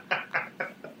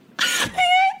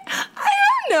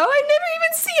don't know. I've never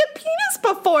even seen a penis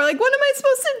before. Like, what am I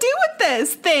supposed to do with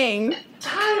this thing?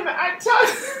 Time out.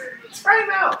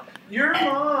 Your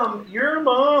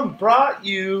mom brought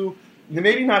you,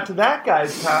 maybe not to that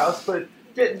guy's house, but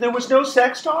there was no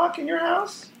sex talk in your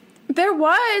house? There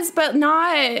was, but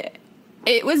not.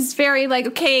 It was very like,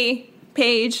 okay,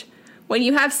 Paige, when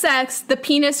you have sex, the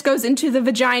penis goes into the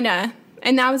vagina,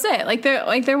 and that was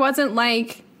it. There wasn't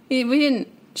like, she didn't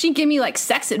give me like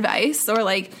sex advice or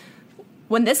like,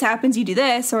 when this happens, you do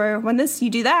this, or when this, you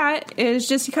do that. It was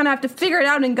just, you kind of have to figure it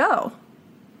out and go.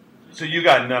 So you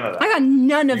got none of that? I got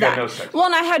none of that. Got no sex.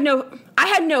 Well, and I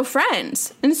had no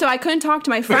friends, and so I couldn't talk to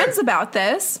my friends about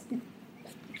this. Can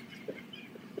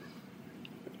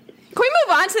we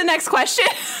move on to the next question?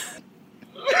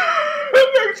 The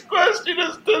next question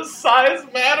is, does size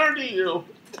matter to you?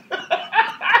 I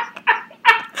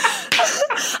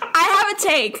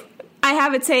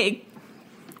have a take.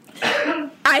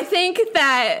 I think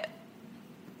that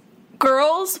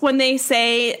girls, when they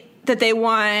say that they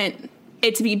want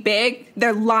it to be big,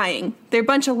 they're lying. They're a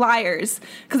bunch of liars.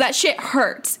 Because that shit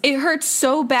hurts. It hurts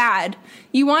so bad.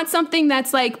 You want something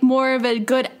that's like more of a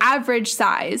good average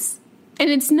size. And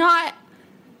it's not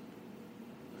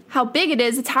how big it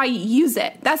is, it's how you use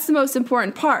it. That's the most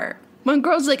important part. When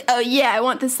girls are like, oh yeah, I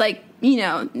want this like,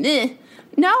 No,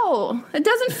 it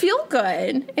doesn't feel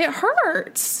good. It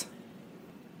hurts.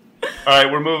 All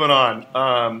right, we're moving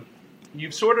on.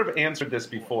 You've sort of answered this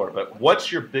before, but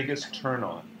what's your biggest turn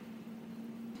on?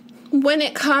 When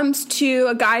it comes to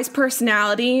a guy's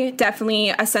personality, definitely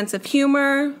a sense of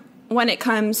humor. When it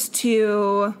comes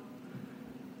to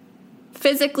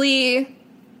physically,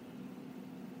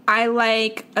 I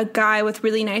like a guy with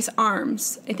really nice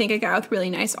arms. I think a guy with really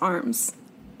nice arms.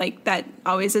 Like, that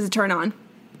always is a turn on.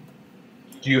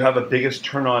 Do you have a biggest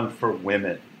turn on for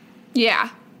women? Yeah.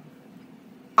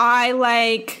 I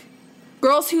like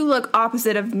girls who look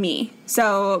opposite of me.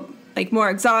 So, like, more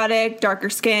exotic, darker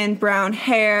skin, brown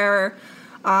hair,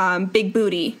 big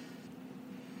booty.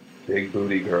 Big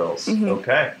booty girls. Mm-hmm.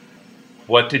 Okay.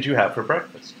 What did you have for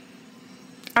breakfast?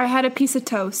 I had a piece of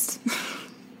toast.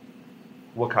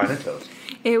 What kind of toast?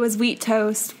 It was wheat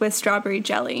toast with strawberry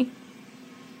jelly.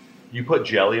 You put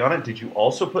jelly on it? Did you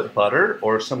also put butter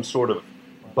or some sort of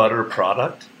butter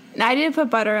product? I didn't put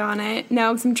butter on it.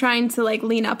 No, because I'm trying to, like,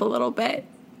 lean up a little bit.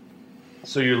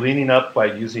 So you're leaning up by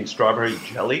using strawberry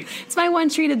jelly? It's my one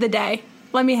treat of the day.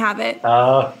 Let me have it.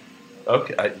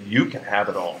 Okay. You can have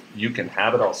it all. You can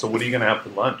have it all. So what are you going to have for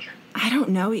lunch? I don't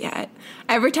know yet.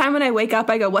 Every time when I wake up,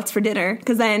 I go, what's for dinner?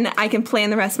 Because then I can plan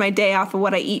the rest of my day off of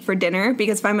what I eat for dinner.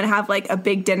 Because if I'm going to have, like, a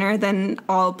big dinner, then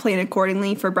I'll plan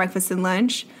accordingly for breakfast and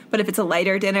lunch. But if it's a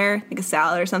lighter dinner, like a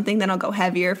salad or something, then I'll go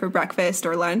heavier for breakfast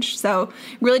or lunch. So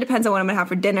it really depends on what I'm going to have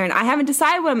for dinner. And I haven't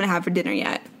decided what I'm going to have for dinner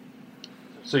yet.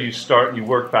 So you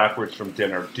work backwards from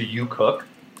dinner. Do you cook?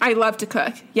 I love to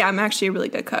cook. Yeah, I'm actually a really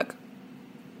good cook.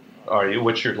 Are you?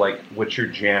 What's your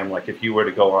jam? Like, if you were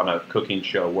to go on a cooking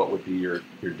show, what would be your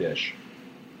dish?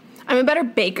 I'm a better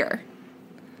baker.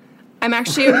 I'm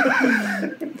actually,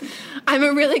 I'm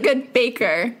a really good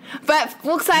baker. But,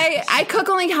 well, because I cook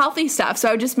only healthy stuff. So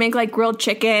I would just make, like, grilled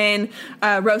chicken,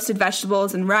 roasted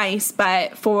vegetables, and rice.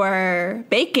 But for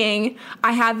baking,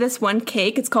 I have this one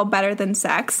cake. It's called Better Than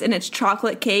Sex. And it's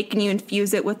chocolate cake, and you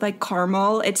infuse it with, like,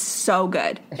 caramel. It's so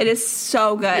good. It is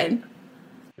so good.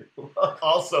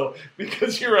 Also,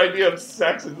 because your idea of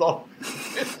sex is all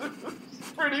it's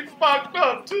pretty fucked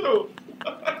up, too.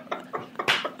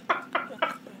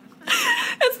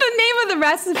 the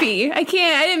recipe. I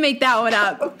didn't make that one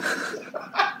up.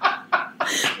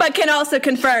 But can also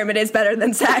confirm it is better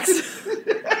than sex.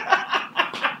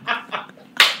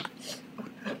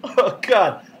 Oh,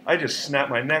 God. I just snapped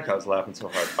my neck. I was laughing so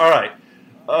hard. All right.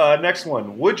 Next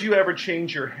one. Would you ever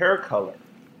change your hair color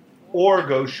or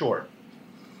go short?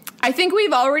 I think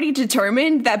we've already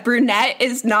determined that brunette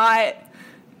is not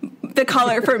the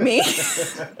color for me.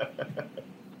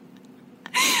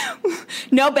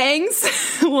 No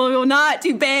bangs. We will not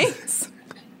do bangs.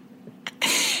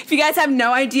 If you guys have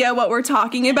no idea what we're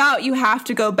talking about, you have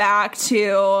to go back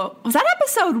to, was that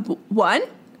episode 1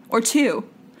 or 2? You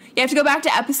have to go back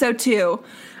to episode 2.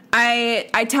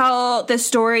 I tell this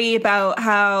story about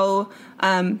how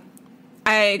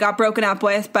I got broken up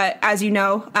with, but as you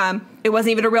know, it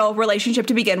wasn't even a real relationship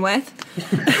to begin with.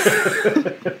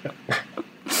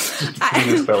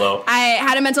 I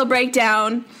had a mental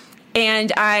breakdown,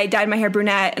 and I dyed my hair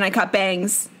brunette, and I cut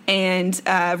bangs, and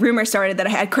rumor started that I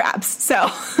had crabs. So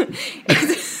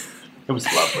it was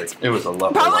lovely. It was a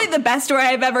lovely. Probably the best story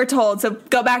I've ever told. So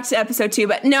go back to episode 2.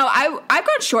 But no, I've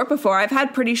gone short before. I've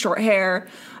had pretty short hair.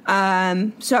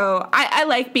 So I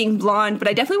like being blonde, but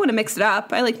I definitely want to mix it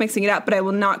up. I like mixing it up, but I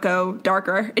will not go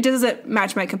darker. It doesn't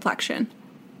match my complexion.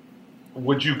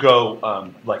 Would you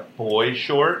go like boy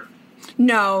short?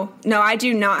 No, I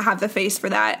do not have the face for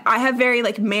that. I have very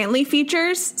like manly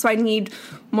features, so I need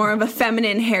more of a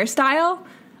feminine hairstyle.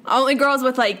 Only girls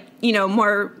with like,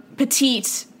 more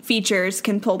petite features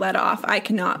can pull that off. I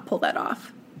cannot pull that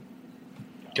off.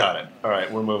 Got it. All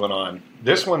right, we're moving on.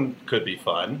 This one could be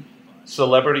fun.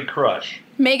 Celebrity crush.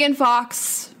 Megan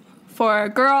Fox for a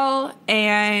girl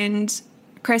and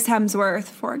Chris Hemsworth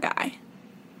for a guy.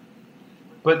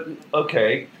 But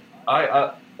okay,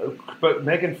 but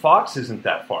Megan Fox isn't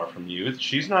that far from you.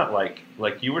 She's not like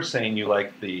you were saying. You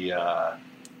like the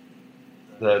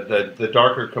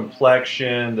darker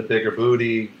complexion, the bigger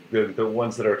booty, the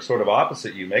ones that are sort of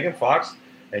opposite you. Megan Fox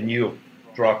and you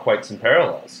draw quite some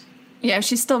parallels. Yeah,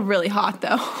 she's still really hot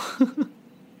though.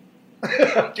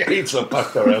 Okay, so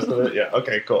fuck the rest of it. Yeah,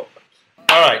 okay, cool.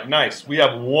 All right, nice. We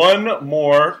have one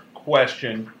more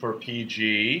question for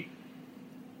PG,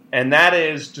 and that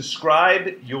is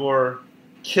describe your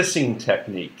kissing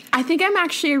technique. I think I'm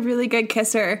actually a really good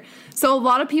kisser. So a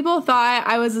lot of people thought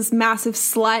I was this massive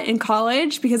slut in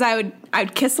college because I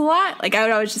would kiss a lot. Like I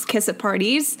would always just kiss at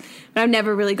parties, but I'd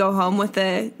never really go home with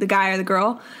the guy or the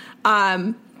girl.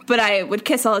 But I would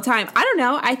kiss all the time. I don't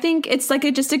know. I think it's like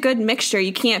just a good mixture.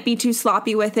 You can't be too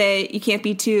sloppy with it. You can't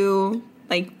be too,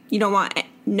 you don't want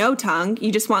no tongue.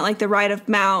 You just want, the right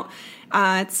amount.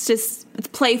 It's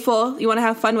playful. You want to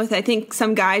have fun with it. I think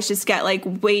some guys just get,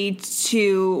 way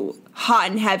too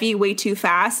hot and heavy, way too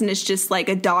fast, and it's just like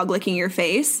a dog licking your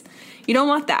face. You don't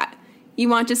want that. You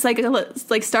want just,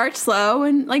 start slow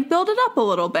and, build it up a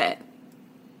little bit.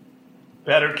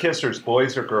 Better kissers,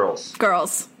 boys or girls?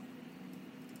 Girls.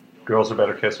 Girls are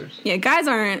better kissers. Yeah, guys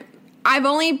aren't. I've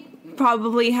only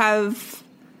probably have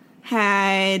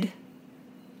had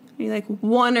maybe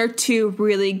 1 or 2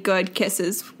 really good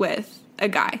kisses with a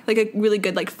guy. A really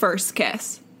good first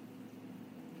kiss.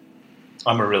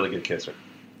 I'm a really good kisser.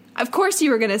 Of course you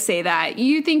were going to say that.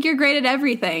 You think you're great at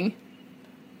everything.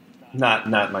 Not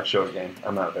my short game.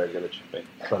 I'm not very good at shipping,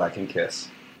 but I can kiss.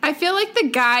 I feel like the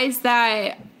guys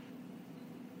that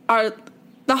are...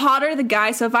 The hotter the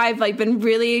guy, so if I've been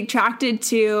really attracted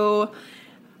to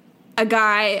a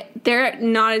guy, they're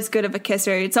not as good of a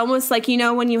kisser. It's almost like,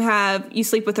 when you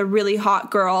sleep with a really hot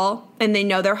girl and they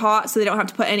know they're hot, so they don't have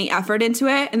to put any effort into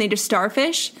it and they just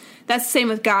starfish. That's the same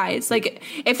with guys.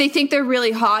 If they think they're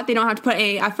really hot, they don't have to put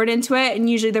any effort into it, and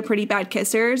usually they're pretty bad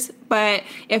kissers. But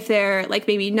if they're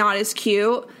maybe not as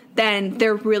cute, then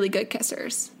they're really good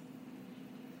kissers.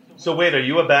 So wait, are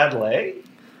you a bad lay?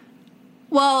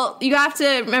 Well, you have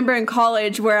to remember in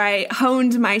college where I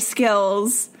honed my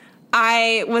skills,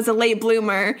 I was a late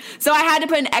bloomer. So I had to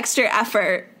put an extra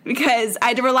effort because I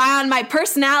had to rely on my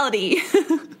personality.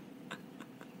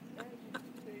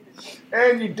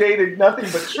 And you dated nothing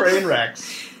but train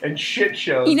wrecks and shit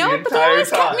shows the entire time. But they always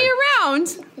kept me around.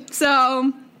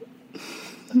 So...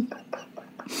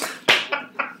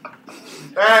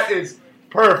 That is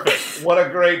perfect. What a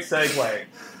great segue.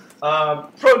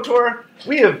 Pro Tour,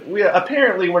 we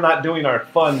apparently we're not doing our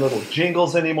fun little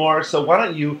jingles anymore, so why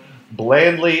don't you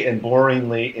blandly and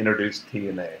boringly introduce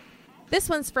TNA? This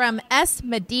one's from S.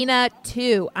 Medina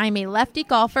 2. I'm a lefty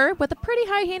golfer with a pretty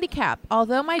high handicap.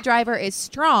 Although my driver is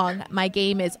strong, my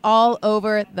game is all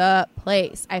over the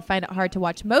place. I find it hard to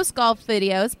watch most golf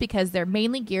videos because they're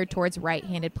mainly geared towards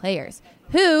right-handed players.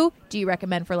 Who do you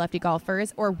recommend for lefty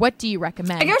golfers, or what do you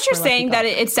recommend? I get what you're saying, that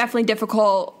it's definitely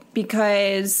difficult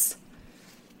because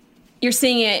you're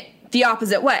seeing it the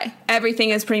opposite way.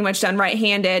 Everything is pretty much done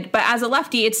right-handed, but as a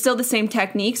lefty, it's still the same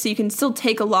technique, so you can still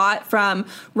take a lot from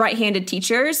right-handed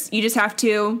teachers. You just have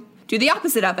to do the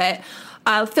opposite of it.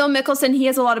 Phil Mickelson, he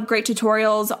has a lot of great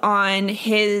tutorials on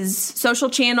his social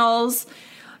channels.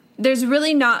 There's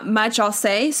really not much I'll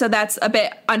say, so that's a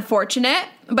bit unfortunate.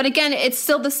 But again, it's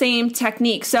still the same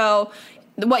technique. So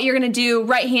what you're going to do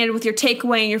right-handed with your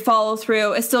takeaway and your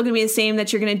follow-through is still going to be the same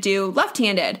that you're going to do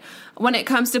left-handed. When it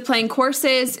comes to playing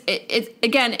courses,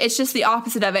 it's just the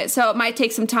opposite of it. So it might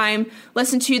take some time,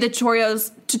 listen to the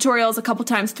tutorials a couple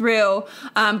times through,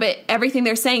 but everything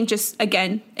they're saying, just,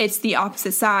 again, it's the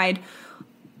opposite side.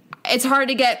 It's hard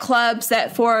to get clubs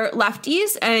that for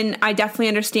lefties, and I definitely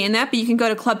understand that, but you can go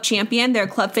to Club Champion. They're a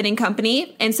club fitting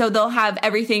company, and so they'll have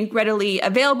everything readily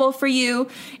available for you,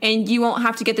 and you won't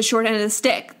have to get the short end of the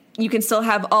stick. You can still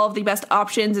have all of the best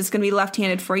options. It's going to be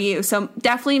left-handed for you. So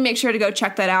definitely make sure to go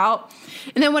check that out.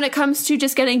 And then when it comes to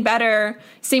just getting better,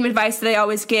 same advice that I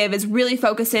always give is really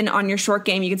focus in on your short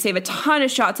game. You can save a ton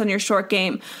of shots on your short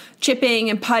game. Chipping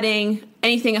and putting,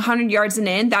 anything 100 yards and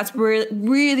in, that's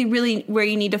really, really where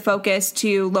you need to focus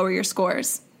to lower your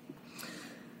scores.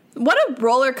 What a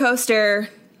roller coaster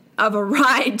of a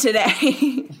ride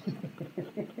today.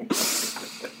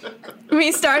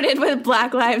 We started with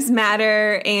Black Lives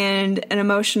Matter and an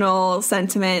emotional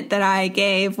sentiment that I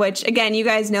gave, which, again, you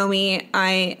guys know me.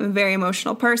 I am a very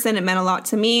emotional person. It meant a lot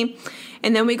to me.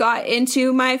 And then we got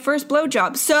into my first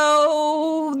blowjob.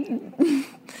 So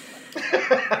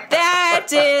that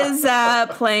is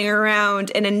playing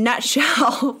around in a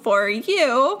nutshell for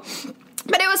you.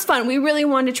 But it was fun. We really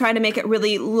wanted to try to make it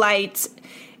really light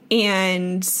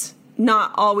and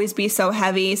not always be so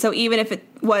heavy. So even if it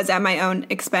was at my own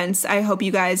expense, I hope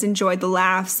you guys enjoyed the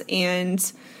laughs,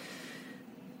 and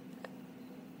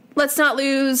let's not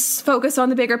lose focus on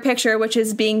the bigger picture, which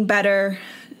is being better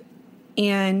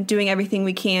and doing everything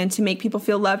we can to make people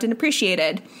feel loved and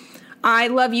appreciated. I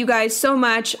love you guys so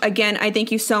much. Again, I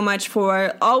thank you so much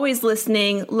for always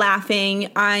listening,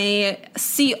 laughing. I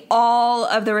see all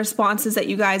of the responses that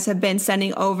you guys have been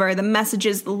sending over, the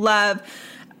messages, the love.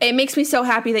 It makes me so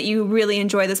happy that you really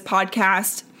enjoy this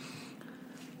podcast.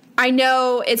 I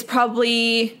know it's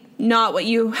probably not what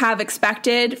you have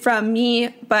expected from me,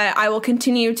 but I will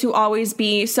continue to always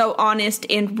be so honest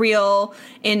and real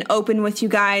and open with you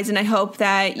guys, and I hope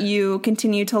that you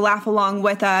continue to laugh along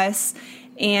with us.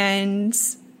 And,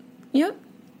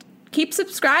 keep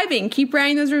subscribing, keep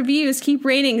writing those reviews, keep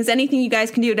rating, because anything you guys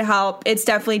can do to help. It's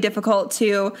definitely difficult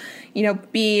to,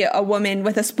 be a woman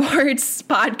with a sports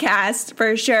podcast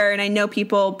for sure. And I know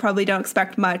people probably don't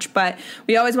expect much, but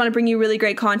we always want to bring you really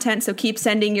great content. So keep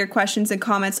sending your questions and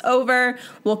comments over.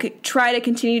 We'll try to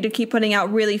continue to keep putting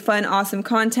out really fun, awesome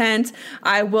content.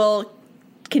 I will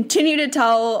continue to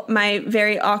tell my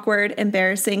very awkward,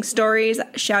 embarrassing stories.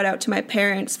 Shout out to my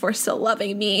parents for still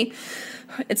loving me.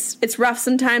 It's rough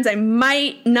sometimes. I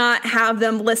might not have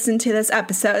them listen to this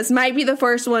episode. This might be the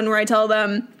first one where I tell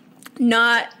them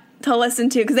not to listen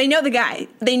to, because they know the guy.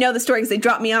 They know the story because they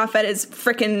dropped me off at his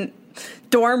freaking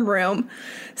dorm room.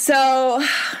 So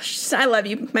I love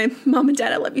you, my mom and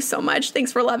dad. I love you so much.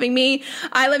 Thanks for loving me.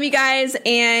 I love you guys,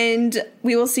 and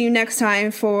we will see you next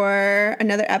time for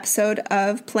another episode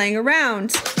of Playing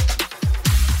Around.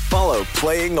 Follow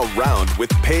Playing Around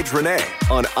with Paige Renee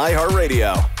on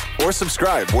iHeartRadio, or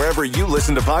subscribe wherever you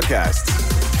listen to podcasts.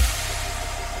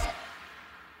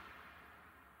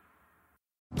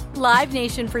 Live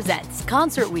Nation presents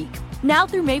Concert Week. Now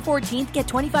through May 14th, get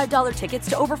 $25 tickets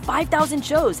to over 5,000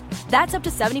 shows. That's up to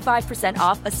 75%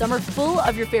 off a summer full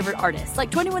of your favorite artists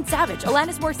like 21 Savage,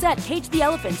 Alanis Morissette, Cage the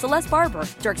Elephant, Celeste Barber,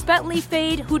 Dierks Bentley,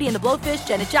 Fade, Hootie and the Blowfish,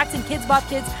 Janet Jackson, Kidz Bop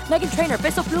Kids, Meghan Trainor,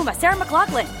 Bissell Pluma, Sarah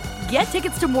McLachlan. Get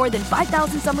tickets to more than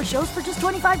 5,000 summer shows for just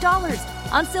 $25.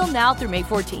 Until now through May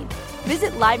 14th.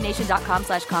 Visit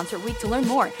LiveNation.com/Concert Week to learn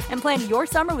more and plan your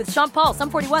summer with Sean Paul,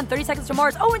 Sum 41, 30 Seconds to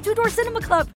Mars, and Two Door Cinema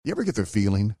Club. You ever get the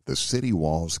feeling the city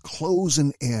walls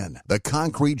closing in, the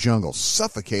concrete jungle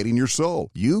suffocating your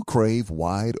soul? You crave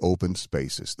wide open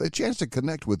spaces, the chance to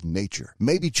connect with nature,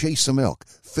 maybe chase some elk,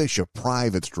 fish a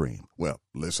private stream. Well,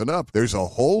 listen up. There's a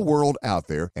whole world out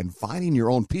there, and finding your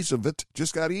own piece of it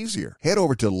just got easier. Head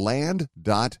over to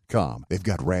land.com. They've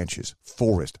got ranches,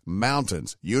 forest,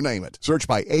 mountains, you name it. Search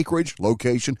by acreage,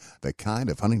 location, the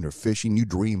kind of hunting or fishing you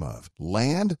dream of.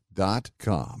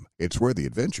 Land.com. It's where the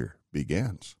adventure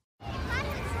begins.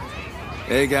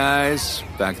 Hey guys,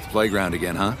 back at the playground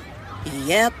again, huh?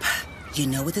 Yep. You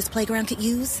know what this playground could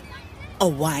use? A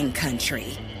wine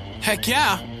country. Heck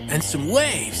yeah, and some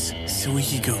waves so we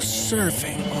could go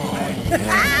surfing. Oh,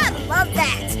 yeah. Love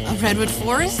that. A redwood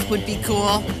forest would be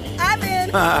cool. I'm in.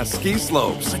 Ski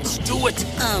slopes. Let's do it.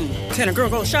 Can a girl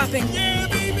go shopping? Yeah,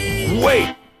 baby.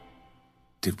 Wait!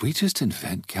 Did we just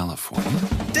invent California?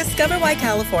 Discover why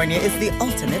California is the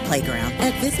ultimate playground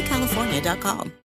at visitcalifornia.com.